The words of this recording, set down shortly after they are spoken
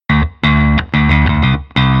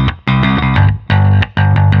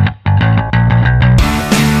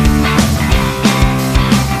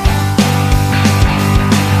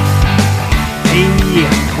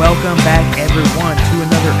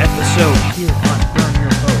on Burn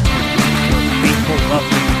Your Boat with your faithful,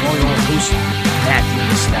 lovely, loyal host, Matthew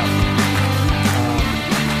Stout.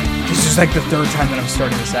 This is like the third time that I'm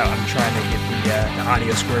starting this out. I'm trying to get the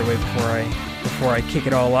audio squared away before I kick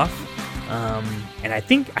it all off. And I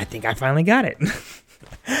think I finally got it.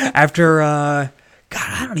 After, God,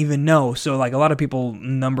 I don't even know. So, like, a lot of people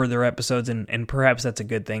number their episodes, and perhaps that's a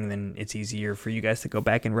good thing. Then it's easier for you guys to go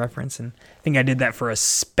back and reference. And I think I did that for a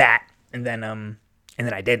spat, and then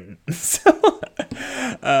I didn't. So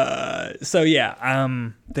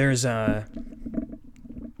there's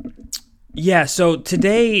yeah. So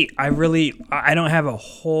today I don't have a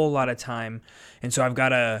whole lot of time, and so I'm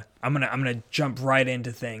gonna jump right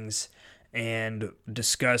into things and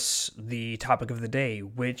discuss the topic of the day,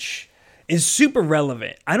 which is super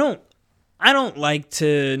relevant. I don't like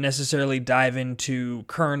to necessarily dive into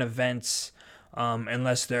current events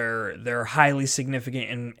unless they're highly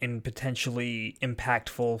significant and potentially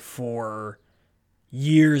impactful for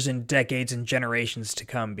years and decades and generations to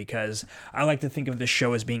come, because I like to think of this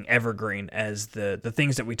show as being evergreen, as the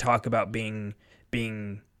things that we talk about being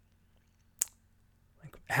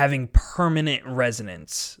having permanent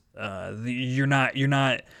resonance. You're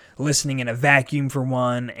not listening in a vacuum, for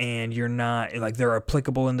one, and you're not like, they're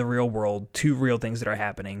applicable in the real world to real things that are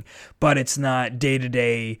happening, but it's not day to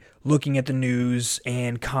day looking at the news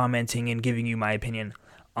and commenting and giving you my opinion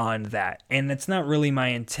on that. And it's not really my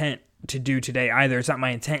intent to do today either. It's not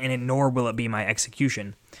my intent, and nor will it be my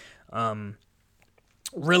execution.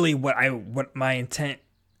 Really what my intent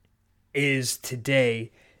is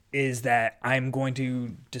today is that I'm going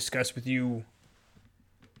to discuss with you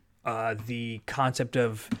the concept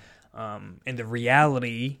of and the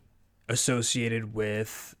reality associated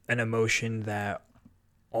with an emotion that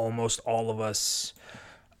almost all of us,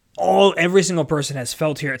 every single person has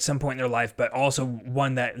felt here at some point in their life, but also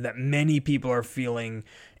one that many people are feeling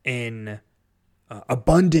in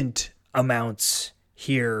abundant amounts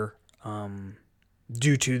here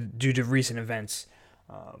due to recent events.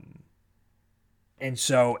 And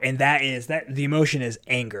the emotion is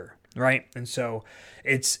anger, right? And so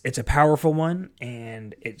it's a powerful one,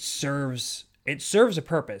 and it serves a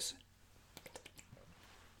purpose.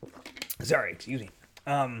 Sorry, excuse me.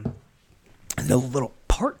 A little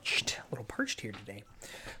parched here today.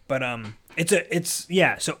 But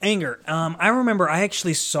so anger. I remember I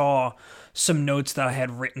actually saw some notes that I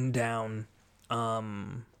had written down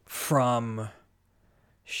from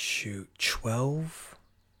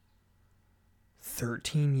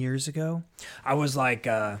 13 years ago. I was like,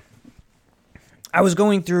 I was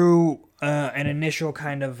going through an initial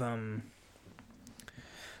kind of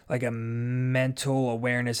like a mental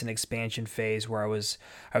awareness and expansion phase where I was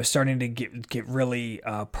starting to get really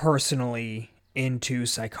personally into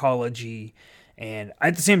psychology, and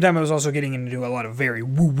at the same time I was also getting into a lot of very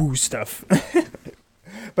woo-woo stuff.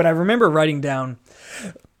 But I remember writing down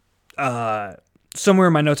somewhere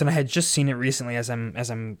in my notes, and I had just seen it recently as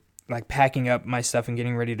I'm like packing up my stuff and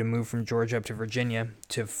getting ready to move from Georgia up to Virginia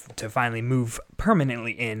to finally move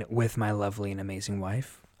permanently in with my lovely and amazing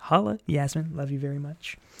wife. Holla, Yasmin, love you very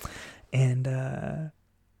much. And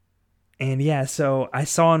yeah, so I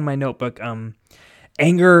saw in my notebook,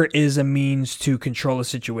 anger is a means to control a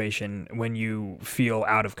situation when you feel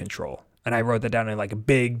out of control. And I wrote that down in like a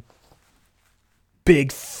big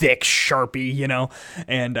thick Sharpie,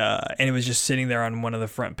 and it was just sitting there on one of the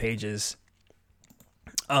front pages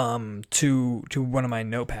to one of my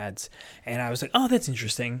notepads, and I was like, oh, that's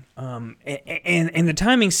interesting. And the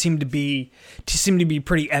timing seemed to be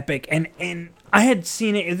pretty epic, and I had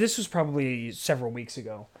seen it. This was probably several weeks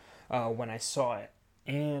ago when I saw it.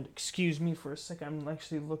 And excuse me for a second, I'm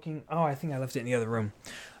actually looking. Oh, I think I left it in the other room.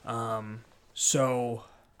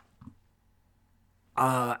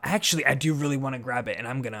 Actually, I do really want to grab it, and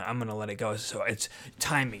I'm gonna let it go. So it's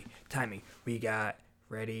time me. We got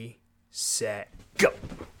ready, set, go.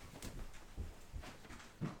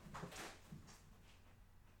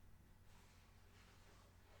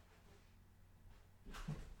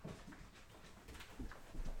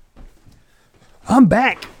 I'm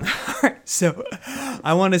back. All right, so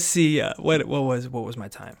I want to see what was my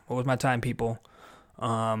time? What was my time, people?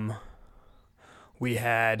 We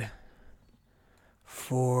had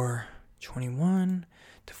 4:21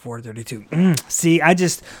 to 4:32. See,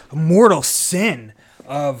 mortal sin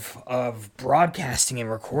of broadcasting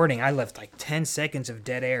and recording. I left like 10 seconds of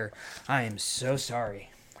dead air. I am so sorry.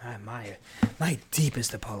 My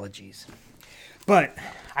deepest apologies. But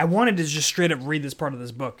I wanted to just straight up read this part of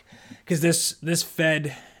this book, because this feeds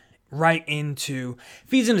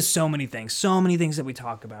into so many things that we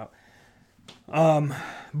talk about.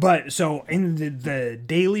 But so in the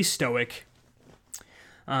Daily Stoic,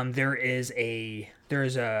 a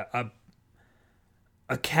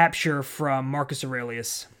capture from Marcus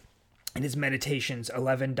Aurelius in his Meditations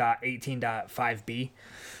 11.18.5b.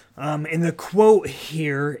 And the quote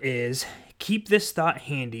here is, "Keep this thought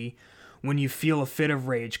handy when you feel a fit of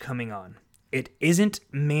rage coming on. It isn't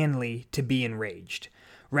manly to be enraged.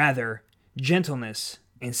 Rather, gentleness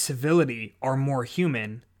and civility are more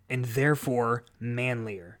human and therefore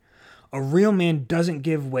manlier. A real man doesn't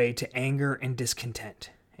give way to anger and discontent,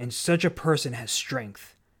 and such a person has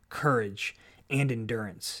strength, courage, and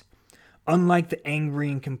endurance. Unlike the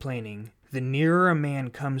angry and complaining, the nearer a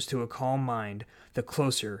man comes to a calm mind, the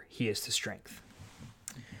closer he is to strength."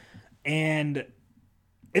 And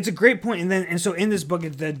it's a great point. And so in this book,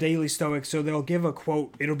 it's the Daily Stoic. So they'll give a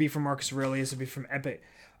quote. It'll be from Marcus Aurelius. It'll be from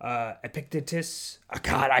Epictetus. Oh,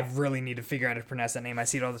 God, I really need to figure out how to pronounce that name. I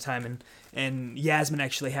see it all the time. And Yasmin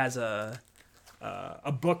actually has a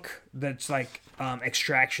book that's like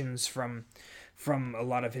extractions from a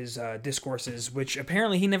lot of his discourses, which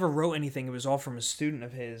apparently he never wrote anything. It was all from a student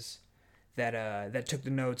of his that took the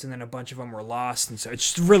notes, and then a bunch of them were lost. And so it's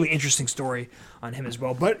just a really interesting story on him as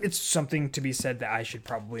well. But it's something to be said that I should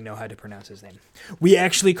probably know how to pronounce his name. We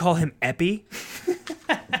actually call him Epi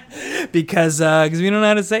because we don't know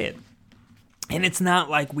how to say it. And it's not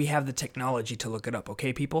like we have the technology to look it up,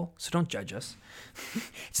 okay, people? So don't judge us.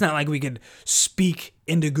 It's not like we could speak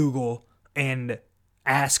into Google and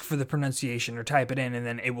ask for the pronunciation or type it in and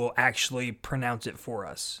then it will actually pronounce it for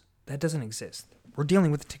us. That doesn't exist. We're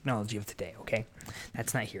dealing with the technology of today, okay?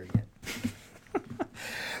 That's not here yet.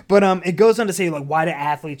 But it goes on to say, like, why do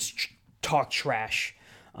athletes talk trash?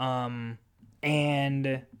 And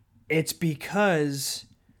it's because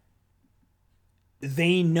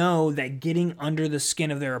they know that getting under the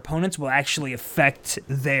skin of their opponents will actually affect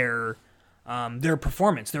their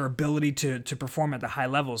performance, their ability to perform at the high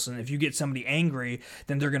levels. And if you get somebody angry,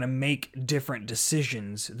 then they're going to make different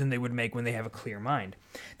decisions than they would make when they have a clear mind.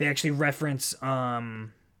 They actually reference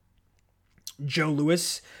Joe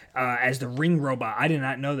Louis as the ring robot. I did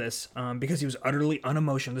not know this because he was utterly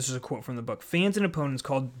unemotional. This is a quote from the book. Fans and opponents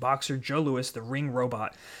called boxer Joe Louis the ring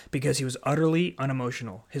robot because he was utterly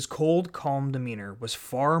unemotional. His cold, calm demeanor was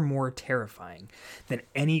far more terrifying than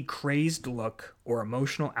any crazed look or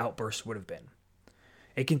emotional outburst would have been.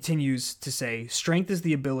 It continues to say, strength is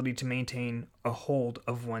the ability to maintain a hold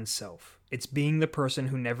of oneself. It's being the person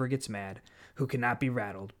who never gets mad, who cannot be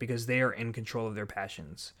rattled because they are in control of their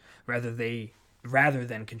passions, rather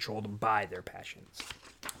than controlled by their passions.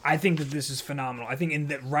 I think that this is phenomenal. I think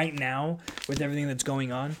that right now, with everything that's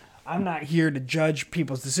going on, I'm not here to judge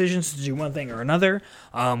people's decisions to do one thing or another.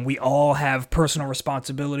 We all have personal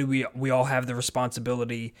responsibility. We all have the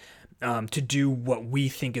responsibility to do what we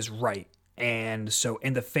think is right. And so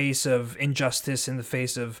in the face of injustice, in the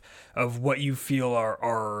face of what you feel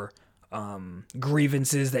are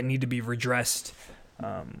grievances that need to be redressed,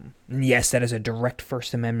 yes, that is a direct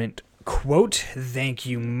First Amendment quote. Thank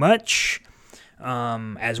you much.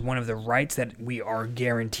 As one of the rights that we are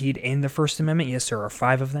guaranteed in the First Amendment. Yes, there are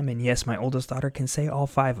 5 of them, and yes, my oldest daughter can say all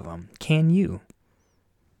 5 of them. Can you?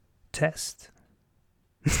 Test.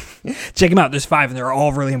 Check them out. There's 5, and they're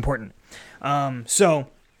all really important. So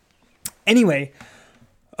anyway,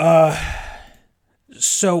 so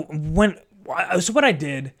what I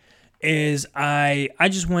did is I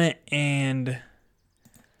just went and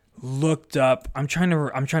looked up. I'm trying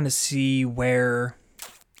to see where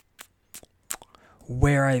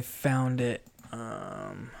I found it.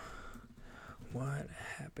 What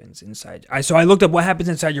happens inside? So I looked up what happens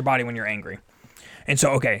inside your body when you're angry. And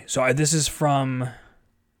so this is from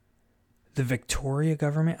the Victoria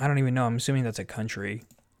government. I don't even know. I'm assuming that's a country.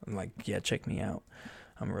 I'm like, yeah, check me out.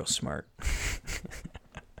 I'm real smart.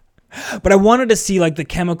 But I wanted to see like the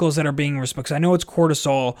chemicals that are being responsible, because I know it's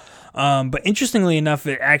cortisol. But interestingly enough,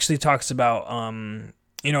 it actually talks about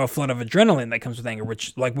a flood of adrenaline that comes with anger,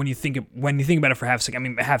 which, like, when you think about it for half a second, I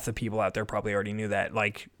mean, half the people out there probably already knew that,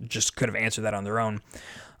 like, just could have answered that on their own.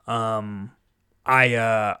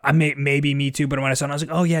 Maybe me too, but when I saw it, I was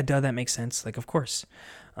like, oh yeah, duh, that makes sense. Like, of course.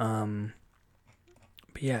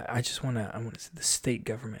 But yeah, I want to see the state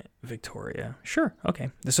government, Victoria. Sure.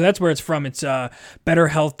 Okay. So that's where it's from. It's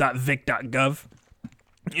betterhealth.vic.gov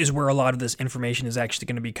is where a lot of this information is actually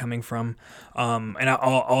going to be coming from. And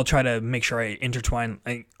I'll try to make sure I intertwine.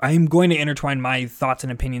 I'm going to intertwine my thoughts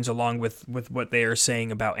and opinions along with what they are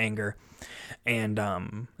saying about anger. And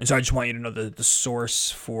so I just want you to know the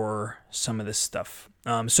source for some of this stuff.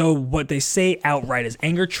 So what they say outright is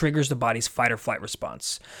anger triggers the body's fight or flight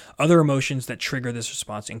response. Other emotions that trigger this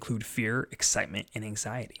response include fear, excitement, and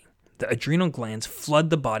anxiety. The adrenal glands flood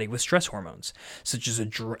the body with stress hormones, such as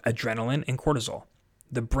adrenaline and cortisol.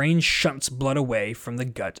 The brain shunts blood away from the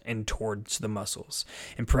gut and towards the muscles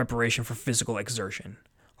in preparation for physical exertion.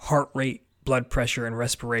 Heart rate, blood pressure, and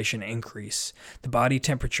respiration increase. The body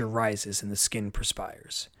temperature rises and the skin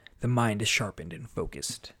perspires. The mind is sharpened and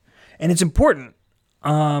focused. And it's important.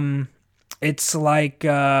 It's like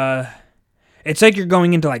you're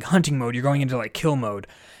going into like hunting mode. You're going into like kill mode.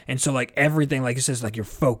 And so like everything, like it says, like your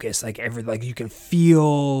focus, like you can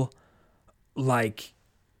feel like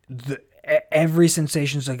every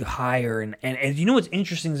sensation's like higher. And you know what's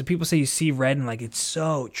interesting is that people say you see red, and like it's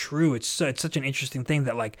so true. It's such an interesting thing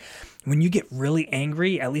that like when you get really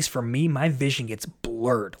angry, at least for me, my vision gets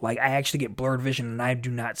blurred. Like I actually get blurred vision and I do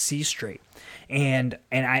not see straight. And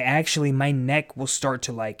I actually, my neck will start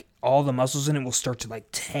to like, all the muscles in it will start to like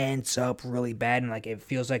tense up really bad, and like it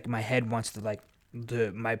feels like my head wants to like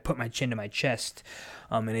put my chin to my chest,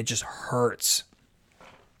 and it just hurts.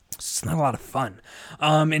 It's not a lot of fun.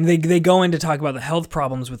 And they go in to talk about the health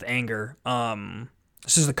problems with anger.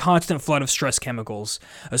 This is the constant flood of stress chemicals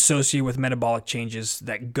associated with metabolic changes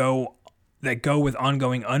that go with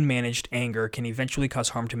ongoing unmanaged anger can eventually cause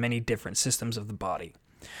harm to many different systems of the body.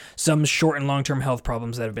 Some short and long-term health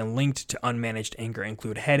problems that have been linked to unmanaged anger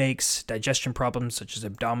include headaches, digestion problems such as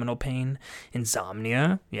abdominal pain,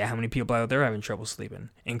 insomnia. Yeah, how many people out there are having trouble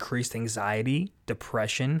sleeping? Increased anxiety,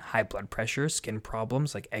 depression, high blood pressure, skin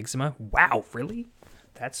problems like eczema. Wow, really?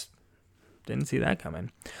 Didn't see that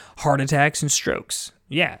coming. Heart attacks and strokes.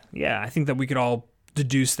 Yeah, I think that we could all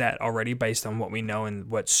deduce that already based on what we know and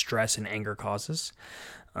what stress and anger causes.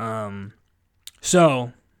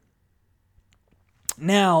 So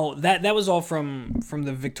now that was all from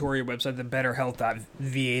the Victoria website, the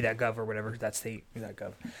betterhealth.va.gov or whatever, that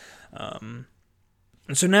state.gov. And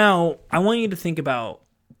so now I want you to take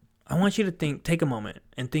a moment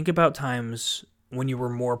and think about times when you were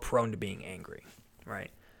more prone to being angry, right?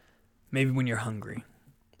 Maybe when you're hungry.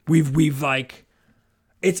 We've like,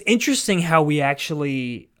 it's interesting how we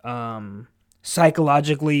actually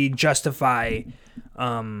psychologically justify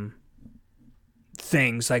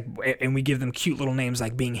things like, and we give them cute little names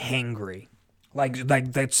like being hangry, like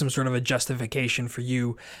that's some sort of a justification for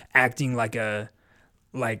you acting like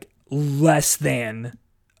less than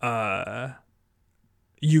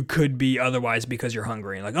you could be otherwise because you're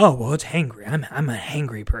hungry. Like, oh well, it's hangry. I'm a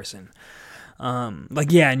hangry person.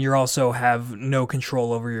 And you also have no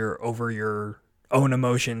control over your own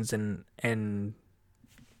emotions and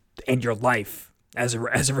your life as a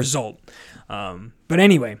result. But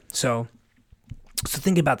anyway, so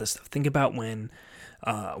think about this stuff. Think about when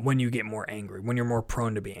you get more angry, when you're more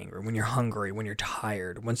prone to be angry, when you're hungry, when you're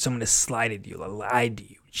tired, when someone has slighted you, lied to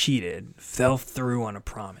you, cheated, fell through on a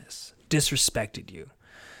promise, disrespected you.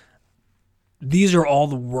 These are all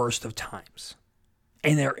the worst of times.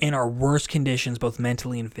 And they're in our worst conditions, both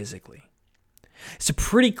mentally and physically. It's a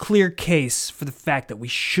pretty clear case for the fact that we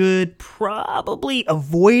should probably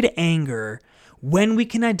avoid anger when we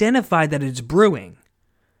can identify that it's brewing,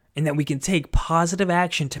 and that we can take positive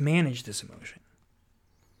action to manage this emotion.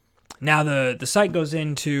 Now, the site goes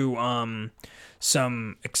into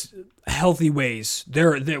some healthy ways.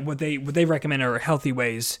 What they recommend are healthy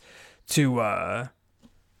ways to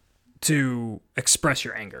express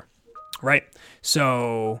your anger, right?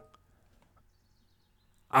 So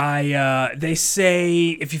they say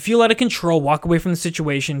if you feel out of control, walk away from the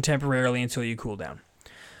situation temporarily until you cool down.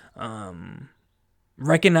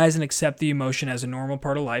 Recognize and accept the emotion as a normal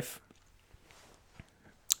part of life.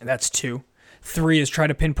 That's 2. 3 is try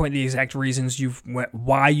to pinpoint the exact reasons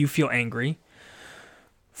why you feel angry.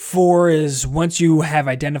 4 is once you have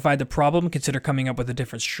identified the problem, consider coming up with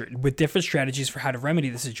different strategies for how to remedy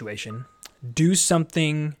the situation. Do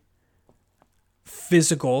something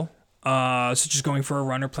physical, such as going for a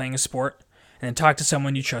run or playing a sport, and then talk to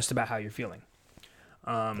someone you trust about how you're feeling.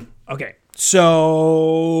 Okay,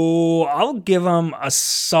 so I'll give them a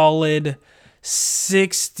solid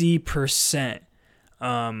 60%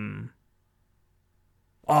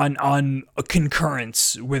 on a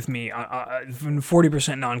concurrence with me,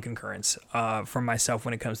 40% non-concurrence from myself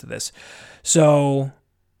when it comes to this. So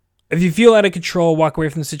if you feel out of control, walk away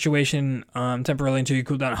from the situation temporarily until you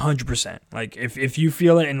cool down 100%. Like if you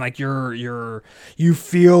feel it and like you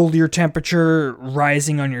feel your temperature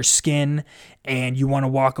rising on your skin and you want to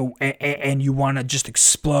walk away and you want to just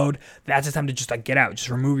explode, that's the time to just like get out, just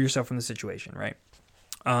remove yourself from the situation, right?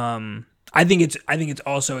 I think it's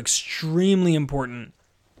also extremely important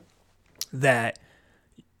that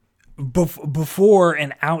before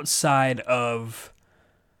and outside of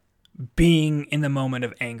being in the moment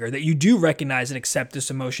of anger, that you do recognize and accept this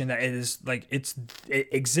emotion, that it is like it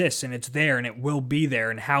exists and it's there and it will be there,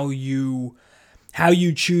 and how you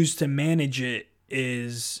choose to manage it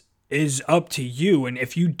is up to you. And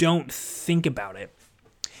if you don't think about it,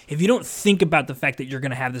 if you don't think about the fact that you're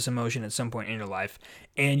going to have this emotion at some point in your life,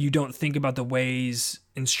 and you don't think about the ways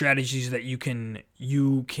and strategies that you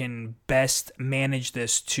can best manage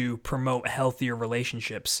this to promote healthier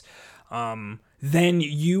relationships, then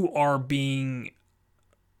you are being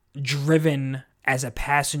driven as a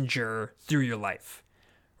passenger through your life,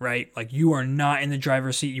 right? Like, you are not in the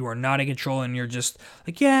driver's seat, you are not in control, and you're just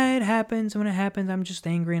like, yeah, it happens. When it happens, I'm just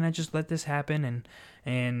angry, and I just let this happen,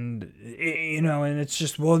 and it's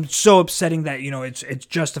just, well, it's so upsetting that, it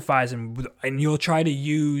justifies, and you'll try to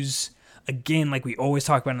use, again, like we always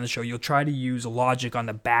talk about on the show, you'll try to use logic on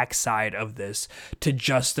the backside of this to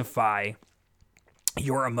justify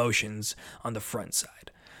your emotions on the front side.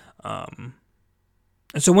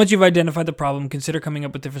 And so once you've identified the problem, consider coming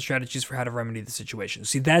up with different strategies for how to remedy the situation.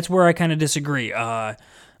 See, that's where I kind of disagree.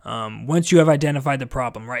 Once you have identified the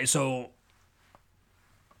problem, right? So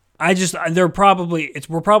we're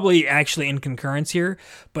probably actually in concurrence here,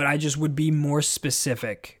 but I just would be more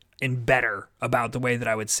specific and better about the way that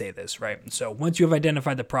I would say this, right? So once you have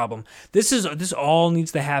identified the problem, this all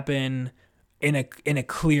needs to happen in a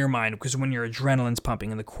clear mind, because when your adrenaline's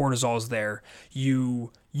pumping and the cortisol's there,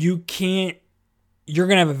 you're going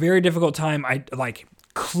to have a very difficult time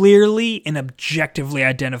clearly and objectively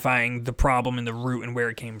identifying the problem and the root and where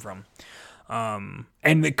it came from.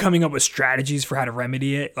 And coming up with strategies for how to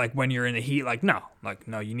remedy it, like when you're in the heat, no,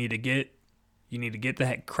 you need to get the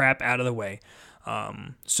heck crap out of the way.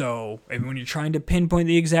 So when you're trying to pinpoint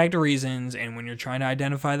the exact reasons, and when you're trying to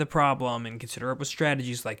identify the problem and consider up with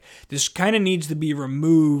strategies, like, this kind of needs to be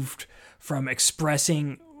removed from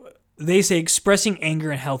expressing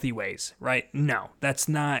anger in healthy ways, right? No, that's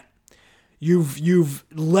not, you've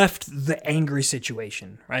left the angry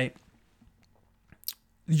situation, right?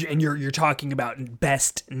 And you're talking about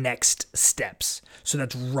best next steps. So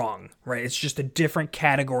that's wrong, right? It's just a different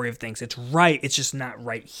category of things. It's right, it's just not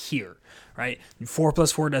right here, right? 4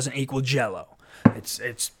 + 4 doesn't equal Jell-O.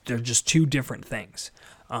 They're just two different things.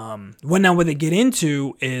 What they get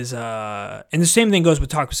into is, and the same thing goes with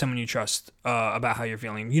talk with someone you trust about how you're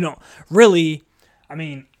feeling.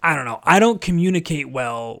 I don't know. I don't communicate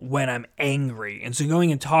well when I'm angry, and so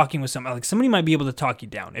going and talking with somebody might be able to talk you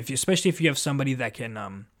down. Especially if you have somebody that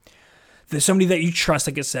can, there's somebody that you trust,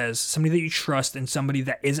 like it says, somebody that you trust, and somebody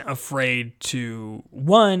that isn't afraid to,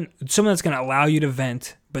 one, someone that's going to allow you to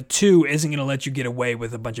vent, but two, isn't going to let you get away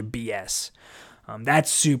with a bunch of BS.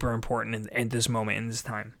 That's super important in this moment, in this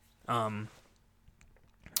time. I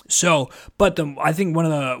think one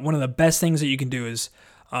of the best things that you can do is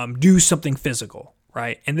do something physical,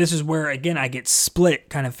 right? And this is where, again, I get split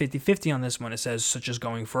kind of 50-50 on this one. It says, such as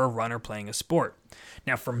going for a run or playing a sport.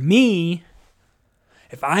 Now, for me,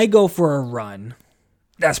 if I go for a run,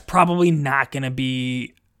 that's probably not going to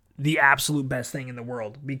be the absolute best thing in the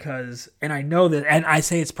world, because, and I know that, and I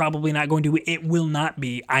say it's probably not going to, it will not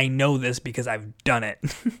be. I know this because I've done it.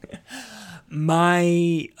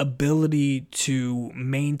 My ability to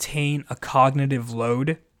maintain a cognitive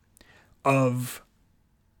load of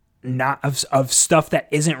stuff that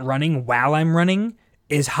isn't running while I'm running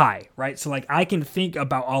is high, right? So like, I can think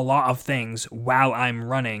about a lot of things while I'm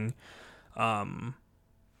running,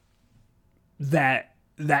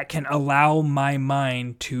 that can allow my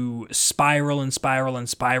mind to spiral and spiral and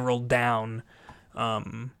spiral down,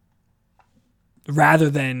 rather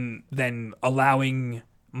than allowing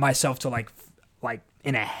myself to like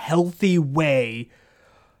in a healthy way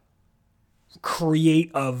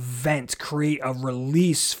create a vent, create a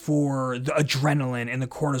release for the adrenaline and the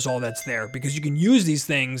cortisol that's there, because you can use these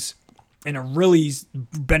things in a really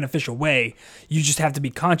beneficial way. You just have to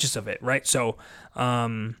be conscious of it, right? So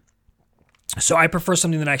I prefer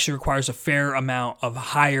something that actually requires a fair amount of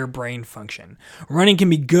higher brain function. Running can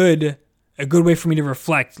be a good way for me to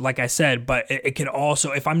reflect, like I said, but it can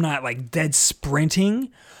also, if I'm not like dead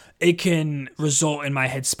sprinting, it can result in my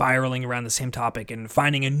head spiraling around the same topic and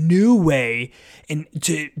finding a new way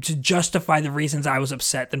to justify the reasons I was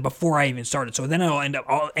upset than before I even started. So then I'll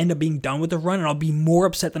end up being done with the run, and I'll be more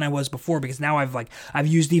upset than I was before, because now I've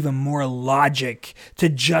used even more logic to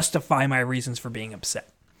justify my reasons for being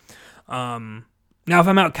upset. Now, if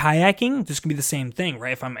I'm out kayaking, this can be the same thing,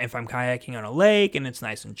 right? If I'm kayaking on a lake and it's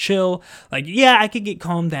nice and chill, like, yeah, I could get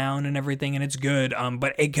calmed down and everything, and it's good.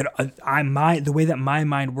 But it could, the way that my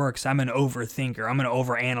mind works, I'm an overthinker. I'm gonna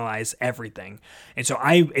overanalyze everything, and so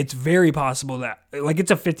it's very possible that, like,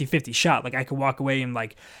 it's a 50-50 shot. Like, I could walk away and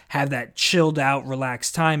like have that chilled out,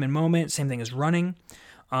 relaxed time and moment. Same thing as running.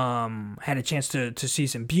 Had a chance to see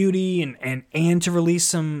some beauty and to release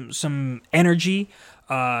some energy.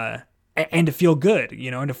 and to feel good,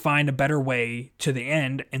 and to find a better way to the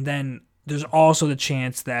end. And then there's also the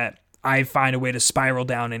chance that I find a way to spiral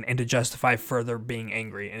down and to justify further being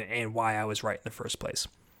angry and why I was right in the first place.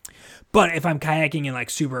 But if I'm kayaking in like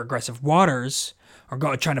super aggressive waters or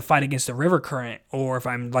trying to fight against the river current, or if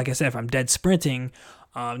I'm, like I said, if I'm dead sprinting,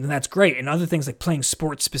 then that's great. And other things like playing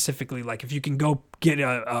sports specifically, like if you can go get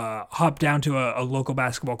hop down to a local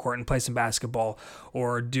basketball court and play some basketball,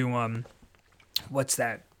 or do what's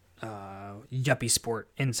that yuppie sport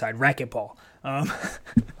inside, racquetball.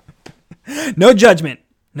 No judgment.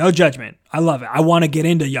 No judgment. I love it. I want to get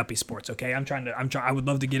into yuppie sports. Okay, I would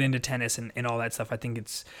love to get into tennis and all that stuff. I think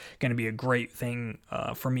it's going to be a great thing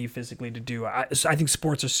for me physically to do. I think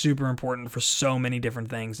sports are super important for so many different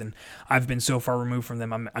things, and I've been so far removed from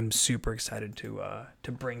them. I'm super excited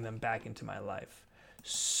to bring them back into my life.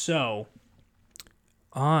 So,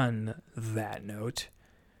 on that note,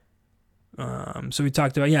 so we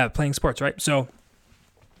talked about playing sports, right? So.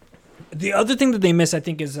 The other thing that they miss, I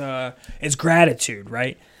think, is gratitude,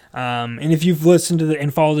 right? And if you've listened to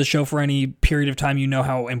and followed the show for any period of time, you know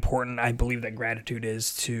how important I believe that gratitude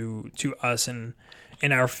is to us and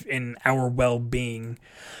in our well-being.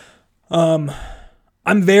 I'm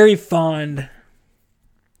very fond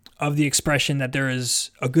of the expression that there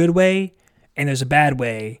is a good way and there's a bad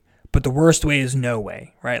way, but the worst way is no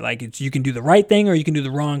way, right? Like you can do the right thing or you can do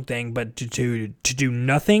the wrong thing, but to do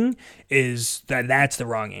nothing that's the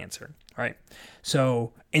wrong answer, right?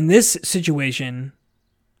 So in this situation,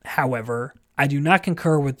 however, I do not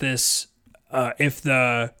concur with this. If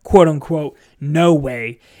the quote unquote no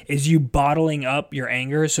way is you bottling up your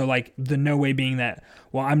anger, so like the no way being that,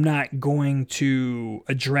 well, I'm not going to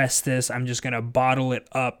address this. I'm just going to bottle it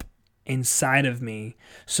up inside of me,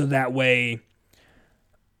 so that way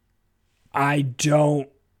I don't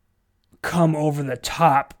come over the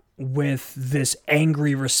top with this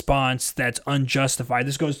angry response that's unjustified.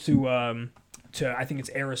 This goes to I think it's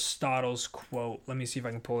Aristotle's quote. Let me see if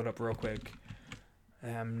I can pull it up real quick.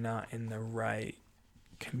 I'm not in the right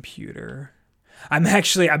computer.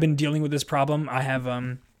 I've been dealing with this problem. I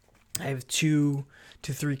have 2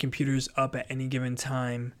 to 3 computers up at any given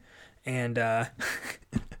time, and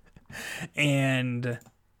and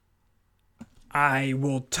I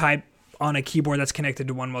will type on a keyboard that's connected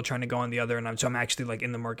to one while trying to go on the other, and I'm actually like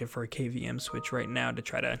in the market for a KVM switch right now to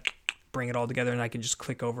try to bring it all together, and I can just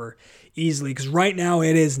click over easily, because right now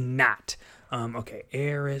it is not. Okay,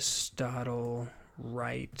 Aristotle,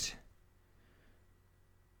 right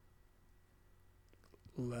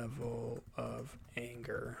level of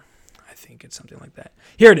anger. I think it's something like that.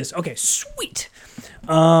 Here it is. Okay, sweet.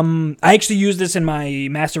 I actually use this in my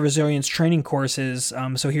Master Resilience training courses.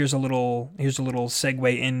 So here's a little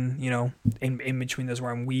segue in between those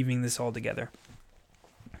where I'm weaving this all together.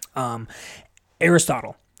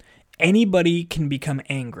 Aristotle. Anybody can become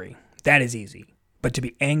angry. That is easy. But to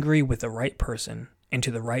be angry with the right person and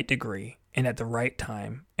to the right degree and at the right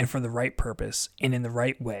time and for the right purpose and in the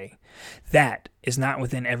right way, that is not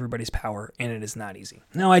within everybody's power, and it is not easy.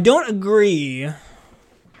 Now, I don't agree.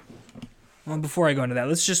 Well, before I go into that,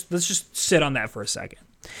 let's just sit on that for a second.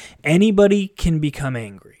 Anybody can become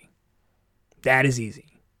angry. That is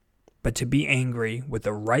easy. But to be angry with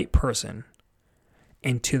the right person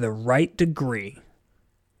and to the right degree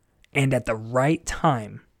and at the right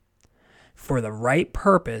time for the right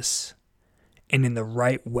purpose and in the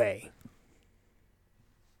right way,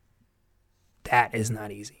 that is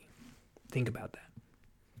not easy. Think about that.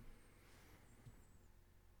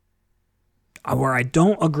 Where I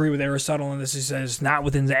don't agree with Aristotle in this, he says not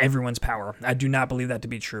within everyone's power. I do not believe that to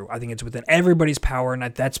be true. I think it's within everybody's power,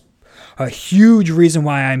 and that's a huge reason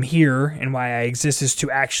why I'm here and why I exist, is to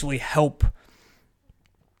actually help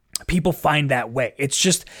people find that way. It's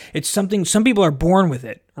something, some people are born with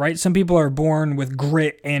it, right? Some people are born with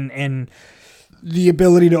grit and the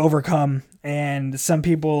ability to overcome, and some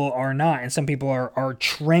people are not, and some people are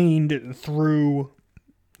trained through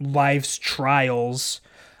life's trials.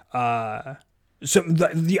 So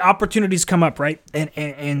the opportunities come up, right?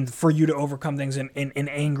 And for you to overcome things, and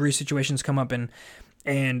angry situations come up,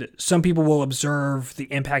 and some people will observe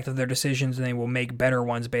the impact of their decisions and they will make better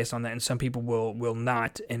ones based on that, and some people will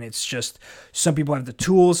not. And it's just, some people have the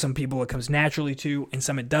tools, some people it comes naturally to, and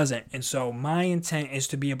some it doesn't. And so my intent is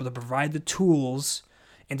to be able to provide the tools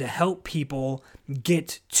and to help people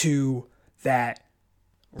get to that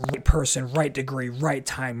right person, right degree, right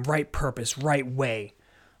time, right purpose, right way.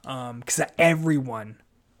 Because everyone,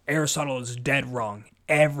 Aristotle is dead wrong.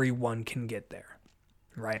 Everyone can get there,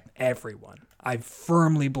 right? Everyone. I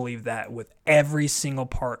firmly believe that with every single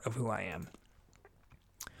part of who I am.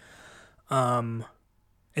 And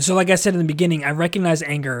so, like I said in the beginning, I recognize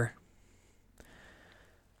anger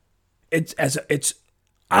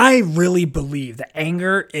I really believe that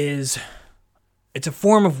anger it's a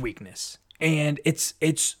form of weakness, and it's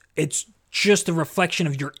just a reflection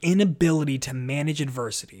of your inability to manage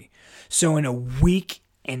adversity. So in a weak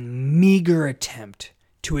and meager attempt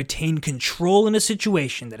to attain control in a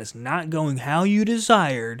situation that is not going how you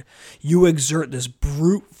desired, you exert this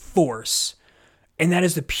brute force, and that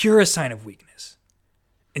is the purest sign of weakness.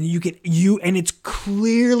 And and it's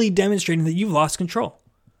clearly demonstrating that you've lost control.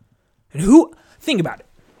 And think about it.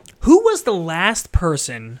 Who was the last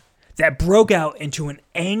person that broke out into an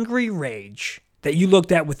angry rage that you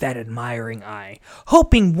looked at with that admiring eye,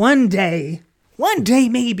 hoping one day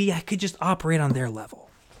maybe I could just operate on their level?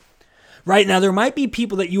 Right now, there might be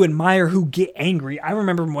people that you admire who get angry. I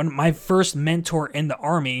remember my first mentor in the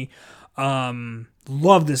Army,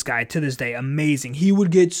 love this guy to this day, amazing. He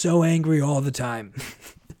would get so angry all the time.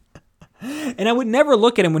 And I would never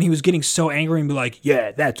look at him when he was getting so angry and be like,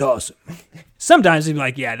 yeah, that's awesome. Sometimes he'd be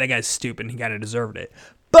like, yeah, that guy's stupid and he kind of deserved it.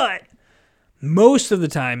 But most of the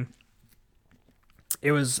time,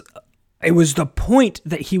 it was the point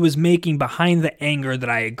that he was making behind the anger that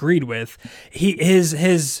I agreed with.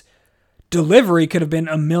 His delivery could have been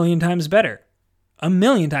a million times better. And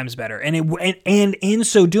in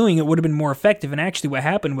so doing, it would have been more effective. And actually what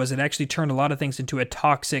happened was it actually turned a lot of things into a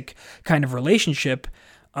toxic kind of relationship.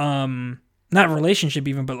 Not relationship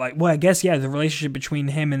even, but I guess, yeah, the relationship between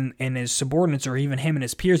him and his subordinates, or even him and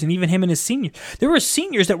his peers, and even him and his seniors. There were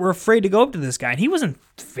seniors that were afraid to go up to this guy, and he wasn't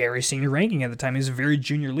very senior ranking at the time. He was a very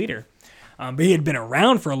junior leader. But he had been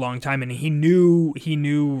around for a long time, and he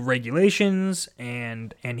knew regulations,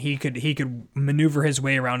 and he could maneuver his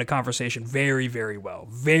way around a conversation very, very well.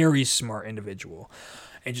 Very smart individual,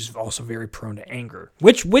 and just also very prone to anger,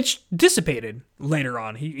 which dissipated later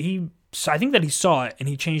on. So I think that he saw it and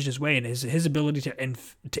he changed his way, and his ability to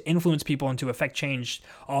influence people and to affect change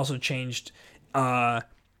also changed in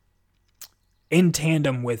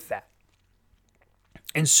tandem with that.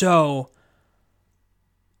 And so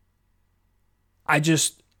I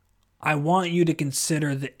want you to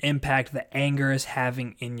consider the impact that anger is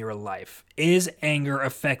having in your life. Is anger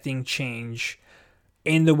affecting change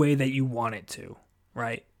in the way that you want it to,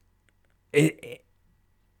 right?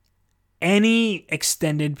 Any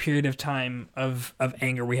extended period of time of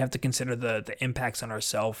anger, we have to consider the impacts on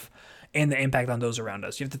ourselves and the impact on those around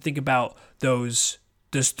us. You have to think about the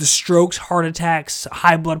strokes, heart attacks,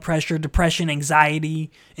 high blood pressure, depression,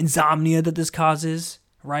 anxiety, insomnia that this causes,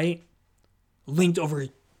 right? Linked over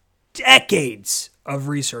decades of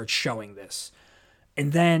research showing this.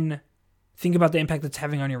 And then think about the impact that's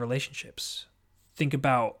having on your relationships. Think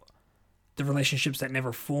about the relationships that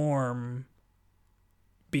never form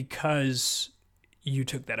because you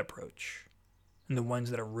took that approach, and the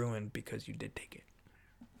ones that are ruined because you did take it.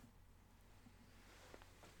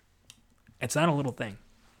 It's not a little thing,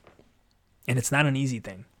 and it's not an easy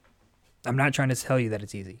thing. I'm not trying to tell you that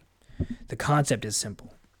it's easy. The concept is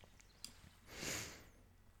simple.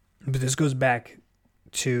 But this goes back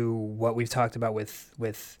to what we've talked about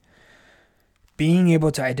with being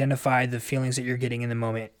able to identify the feelings that you're getting in the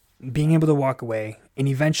moment, being able to walk away, and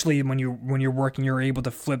eventually when you're working, you're able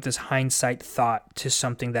to flip this hindsight thought to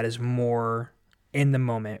something that is more in the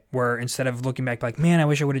moment, where instead of looking back like, man, I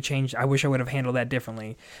wish I would have changed, I wish I would have handled that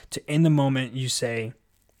differently, to in the moment you say,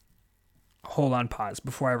 hold on, pause,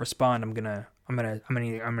 before I respond, I'm gonna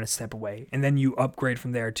step away. And then you upgrade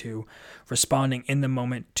from there to responding in the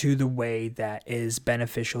moment to the way that is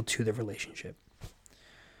beneficial to the relationship.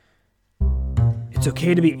 It's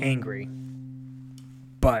okay to be angry,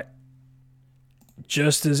 but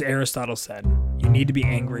just as Aristotle said, you need to be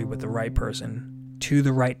angry with the right person, to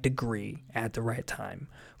the right degree, at the right time,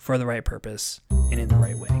 for the right purpose, and in the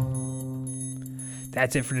right way.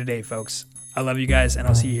 That's it for today, folks. I love you guys, and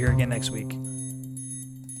I'll see you here again next week.